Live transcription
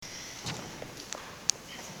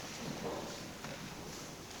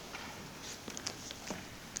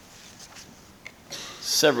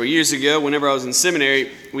several years ago, whenever I was in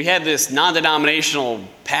seminary, we had this non-denominational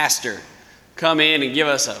pastor come in and give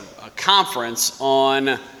us a conference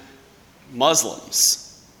on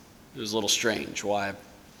Muslims. It was a little strange. Why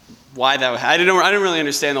that? I didn't really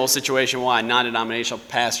understand the whole situation. Why non-denominational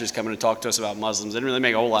pastors coming to talk to us about Muslims? It didn't really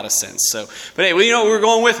make a whole lot of sense. But hey, we're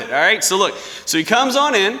going with it. All right. So look. So he comes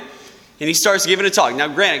on in and he starts giving a talk. Now,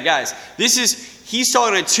 granted, guys, he's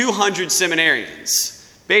talking to 200 seminarians.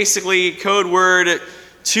 Basically, code word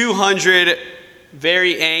 200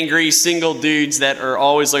 very angry single dudes that are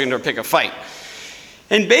always looking to pick a fight.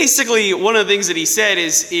 And basically, one of the things that he said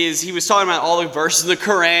is he was talking about all the verses of the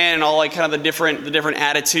Quran and all like kind of the different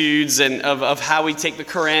attitudes and of how we take the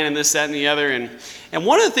Quran and this, that, and the other. And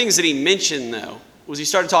one of the things that he mentioned, though, was he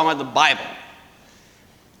started talking about the Bible.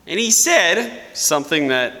 And he said, something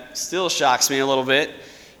that still shocks me a little bit,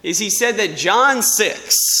 is he said that John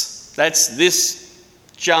 6, that's this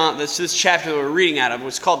chapter that we're reading out of,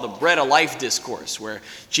 what's called the Bread of Life Discourse, where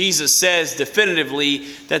Jesus says definitively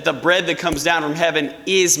that the bread that comes down from heaven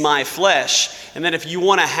is my flesh, and that if you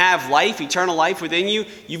want to have life, eternal life within you,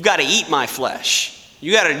 you've got to eat my flesh.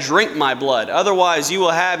 You got to drink my blood. Otherwise, you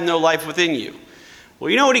will have no life within you.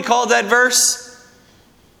 Well, you know what he called that verse?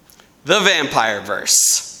 The vampire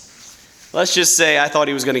verse. Let's just say I thought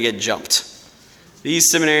he was going to get jumped.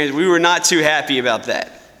 These seminarians, we were not too happy about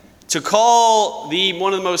that. To call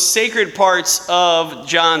one of the most sacred parts of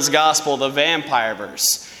John's gospel the vampire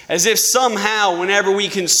verse, as if somehow whenever we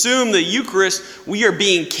consume the Eucharist, we are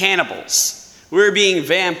being cannibals. We're being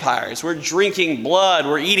vampires. We're drinking blood.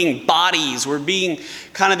 We're eating bodies. We're being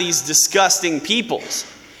kind of these disgusting peoples.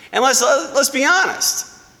 And let's be honest.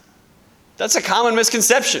 That's a common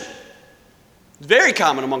misconception. Very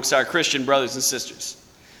common amongst our Christian brothers and sisters.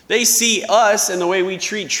 They see us and the way we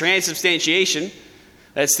treat transubstantiation.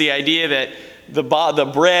 That's the idea that the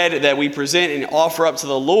bread that we present and offer up to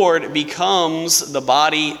the Lord becomes the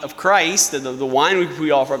body of Christ. The wine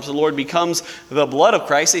we offer up to the Lord becomes the blood of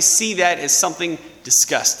Christ. They see that as something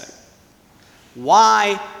disgusting.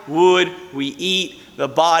 Why would we eat the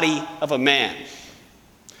body of a man?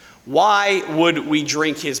 Why would we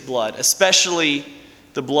drink his blood, especially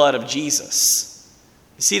the blood of Jesus?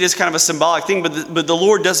 You see it as kind of a symbolic thing, but the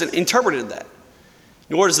Lord doesn't interpret it that,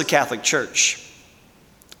 nor does the Catholic Church.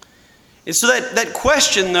 And so that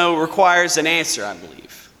question, though, requires an answer, I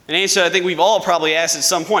believe. An answer I think we've all probably asked at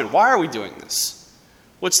some point. Why are we doing this?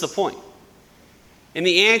 What's the point? And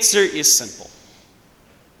the answer is simple.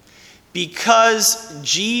 Because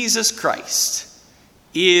Jesus Christ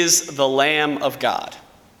is the Lamb of God.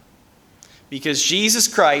 Because Jesus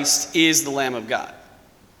Christ is the Lamb of God.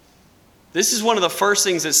 This is one of the first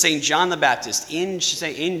things that St. John the Baptist in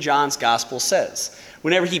John's Gospel says.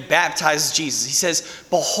 Whenever he baptizes Jesus, he says,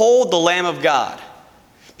 "Behold the Lamb of God.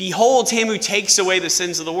 Behold him who takes away the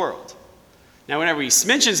sins of the world." Now, whenever he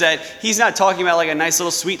mentions that, he's not talking about like a nice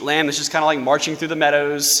little sweet lamb that's just kind of like marching through the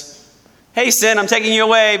meadows. "Hey, sin, I'm taking you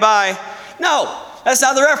away, bye." No, that's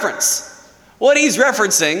not the reference. What he's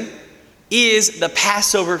referencing is the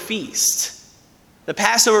Passover feast. The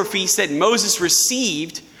Passover feast that Moses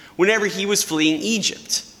received whenever he was fleeing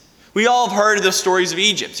Egypt. We all have heard of the stories of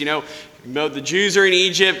Egypt. You know, the Jews are in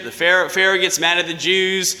Egypt. The Pharaoh gets mad at the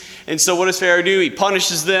Jews. And so what does Pharaoh do? He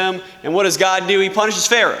punishes them. And what does God do? He punishes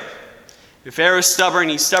Pharaoh. The Pharaoh's stubborn.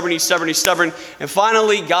 He's stubborn. And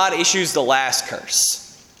finally, God issues the last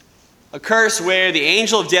curse. A curse where the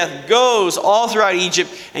angel of death goes all throughout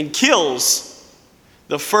Egypt and kills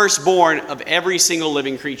the firstborn of every single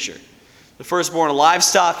living creature. The firstborn of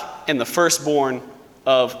livestock and the firstborn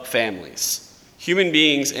of families. Human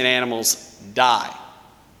beings and animals die.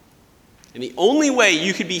 And the only way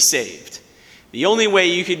you could be saved, the only way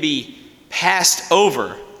you could be passed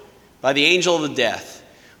over by the angel of the death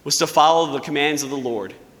was to follow the commands of the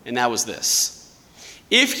Lord, and that was this.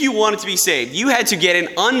 If you wanted to be saved, you had to get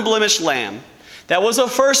an unblemished lamb that was a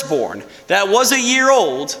firstborn, that was a year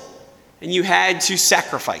old, and you had to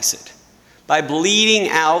sacrifice it by bleeding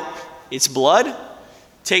out its blood,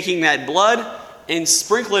 taking that blood and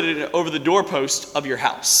sprinkling it over the doorpost of your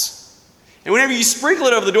house. And whenever you sprinkle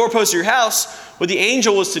it over the doorpost of your house, what the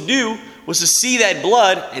angel was to do was to see that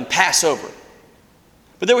blood and pass over.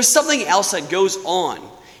 But there was something else that goes on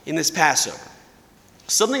in this Passover.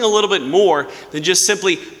 Something a little bit more than just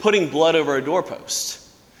simply putting blood over a doorpost.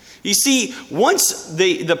 You see, once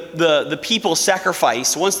the people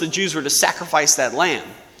sacrificed, once the Jews were to sacrifice that lamb,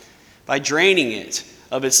 by draining it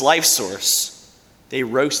of its life source, they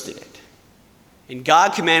roasted it. And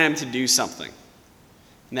God commanded them to do something.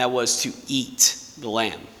 And that was to eat the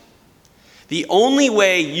lamb. The only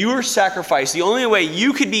way you were sacrificed, the only way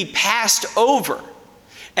you could be passed over,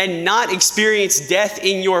 and not experience death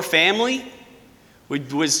in your family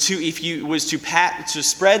was to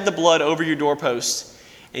spread the blood over your doorpost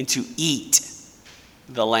and to eat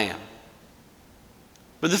the lamb.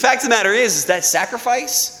 But the fact of the matter is that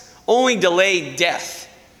sacrifice only delayed death.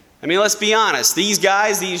 I mean, let's be honest. These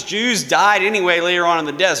Jews died anyway later on in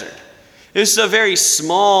the desert. This is a very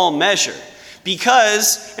small measure.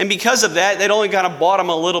 Because of that, they'd only kind of bought them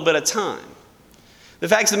a little bit of time. The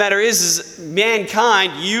fact of the matter is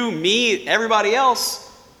mankind, you, me, everybody else,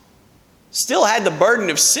 still had the burden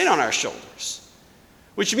of sin on our shoulders.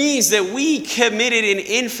 Which means that we committed an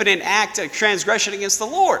infinite act of transgression against the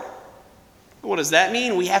Lord. What does that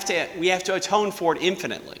mean? We have to atone for it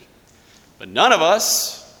infinitely. But none of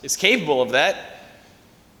us is capable of that.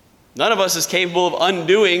 None of us is capable of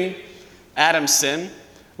undoing Adam's sin.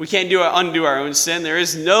 We can't undo our own sin. There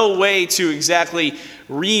is no way to exactly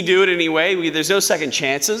redo it anyway. There's no second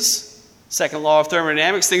chances. Second law of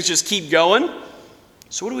thermodynamics, things just keep going.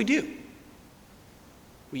 So what do?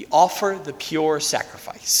 We offer the pure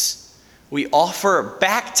sacrifice. We offer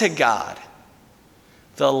back to God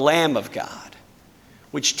the Lamb of God,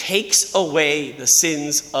 which takes away the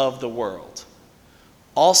sins of the world,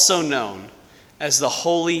 also known as the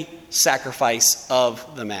holy sacrifice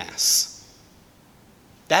of the Mass.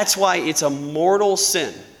 That's why it's a mortal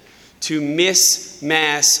sin to miss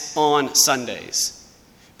Mass on Sundays.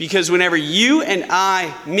 Because whenever you and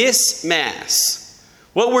I miss Mass,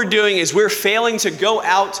 what we're doing is we're failing to go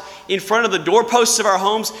out in front of the doorposts of our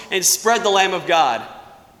homes and spread the Lamb of God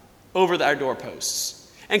over our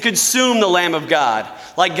doorposts and consume the Lamb of God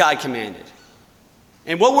like God commanded.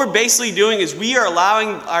 And what we're basically doing is we are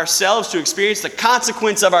allowing ourselves to experience the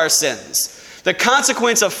consequence of our sins, the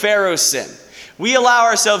consequence of Pharaoh's sin. We allow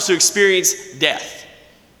ourselves to experience death.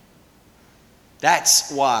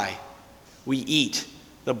 That's why we eat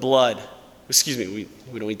the blood. We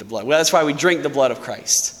don't eat the blood. Well, that's why we drink the blood of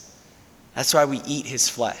Christ. That's why we eat his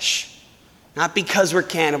flesh. Not because we're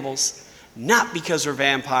cannibals, not because we're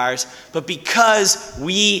vampires, but because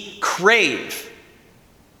we crave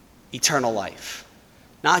eternal life.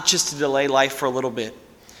 Not just to delay life for a little bit,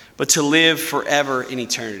 but to live forever in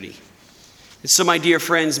eternity. And so, my dear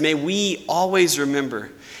friends, may we always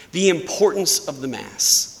remember the importance of the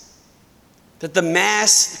Mass. That the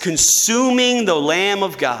Mass, consuming the Lamb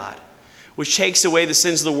of God, which takes away the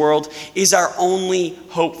sins of the world, is our only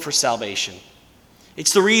hope for salvation.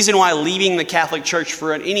 It's the reason why leaving the Catholic Church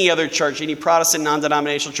for any other church, any Protestant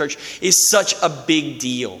non-denominational church, is such a big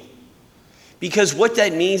deal. Because what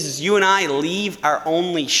that means is you and I leave our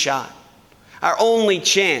only shot, our only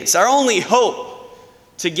chance, our only hope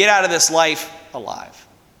to get out of this life alive.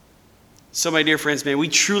 So, my dear friends, may we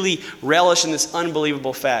truly relish in this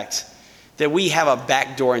unbelievable fact that we have a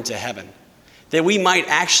back door into heaven, that we might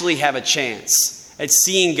actually have a chance at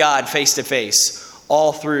seeing God face to face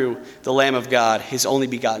all through the Lamb of God, his only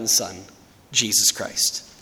begotten Son, Jesus Christ.